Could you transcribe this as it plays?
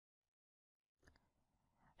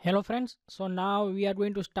Hello friends, so now we are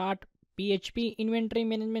going to start PHP inventory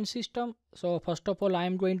management system. So first of all I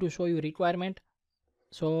am going to show you requirement,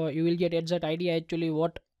 so you will get exact idea actually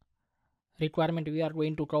what requirement we are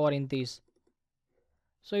going to cover in this.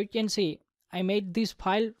 So you can see I made this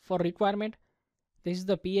file for requirement. This is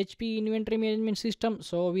the PHP inventory management system.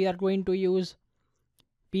 So we are going to use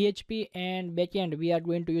PHP and backend we are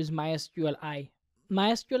going to use MYSQLI.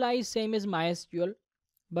 MySQLI is same as MySQL,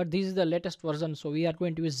 but this is the latest version, so we are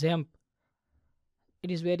going to use XAMPP.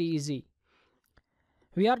 It is very easy.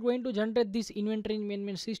 We are going to generate this inventory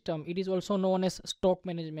management system. It is also known as stock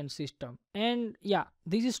management system, and yeah,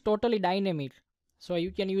 this is totally dynamic, so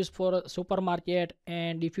you can use for a supermarket,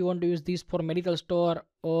 and if you want to use this for medical store,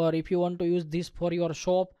 or if you want to use this for your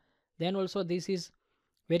shop, then also this is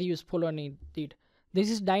very useful on it. This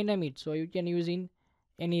is dynamic, so you can use in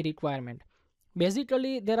any requirement.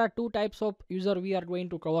 Basically there are two types of user we are going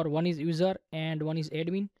to cover. One is user and one is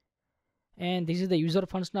admin, and this is the user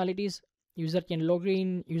functionalities. User can log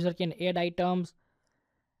in, user can add items.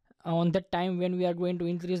 On that time when we are going to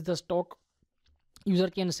increase the stock, user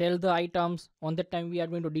can sell the items. On that time we are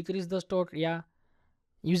going to decrease the stock. Yeah,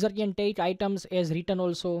 user can take items as written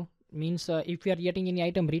also, means if we are getting any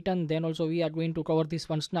item written, then also we are going to cover this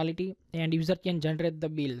functionality. And user can generate the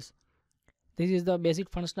bills. This is the basic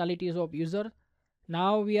functionalities of user.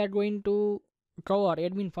 Now we are going to cover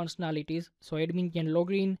admin functionalities. So admin can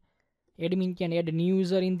log in, admin can add a new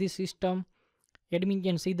user in this system, admin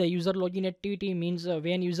can see the user login activity, means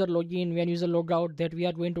when user log in, when user log out, that we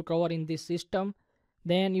are going to cover in this system.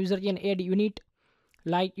 Then user can add unit,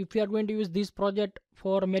 like if you are going to use this project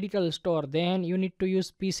for medical store, then you need to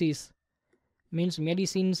use PCs, means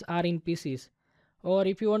medicines are in PCs. Or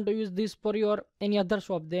if you want to use this for your any other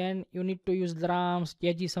shop, then you need to use grams,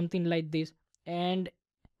 kg, something like this. And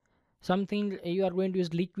something you are going to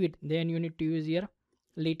use liquid, then you need to use here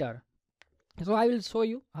liter. So I will show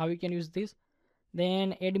you how you can use this.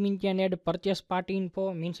 Then admin can add purchase party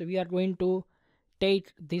info, means we are going to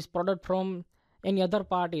take this product from any other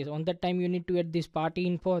parties. On that time you need to add this party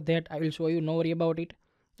info, that I will show you, no worry about it.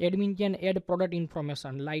 Admin can add product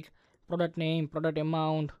information like product name, product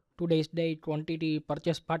amount, today's date, quantity,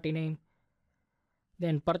 purchase party name,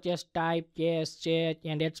 then purchase type, cash, check,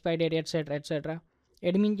 and expiry date, etc, etc.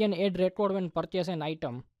 Admin can add record when purchase an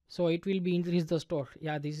item, so it will be increase the stock.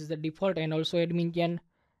 Yeah, this is the default. And also admin can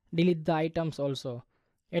delete the items also.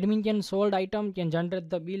 Admin can sold item, can generate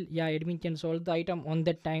the bill. Yeah, admin can sold the item. On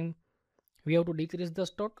that time we have to decrease the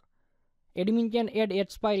stock. Admin can add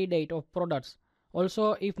expiry date of products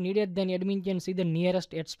also if needed. Then admin can see the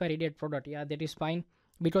nearest expiry date product. Yeah, that is fine,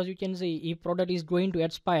 because you can see if product is going to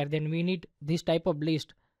expire, then we need this type of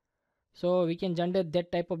list, so we can generate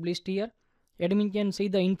that type of list here. Admin can see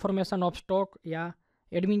the information of stock. Yeah,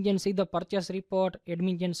 admin can see the purchase report,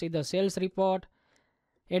 admin can see the sales report,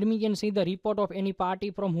 admin can see the report of any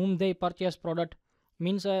party from whom they purchase product,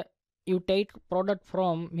 means you take product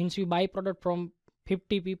from, means you buy product from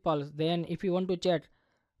 50 people. Then if you want to check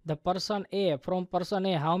the person A, from person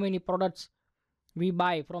A how many products we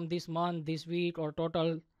buy from this month, this week, or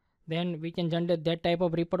total, then we can generate that type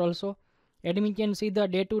of report also. Admin can see the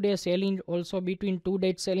day-to-day selling also between 2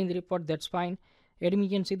 dates selling report, that's fine. Admin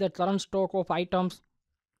can see the current stock of items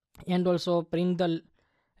and also print the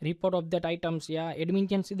report of that items. Yeah, admin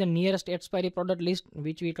can see the nearest expiry product list,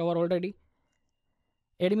 which we cover already.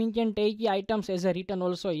 Admin can take the items as a return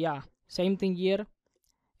also. Yeah, same thing here.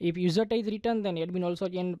 If user takes return, then admin also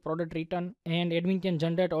can product return, and admin can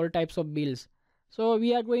generate all types of bills. So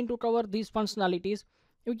we are going to cover these functionalities.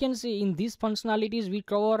 You can see in these functionalities we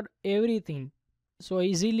cover everything, so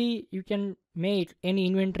easily you can make any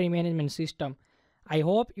inventory management system. I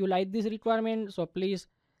hope you like this requirement, so please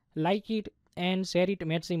like it and share it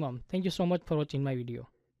maximum. Thank you so much for watching my video.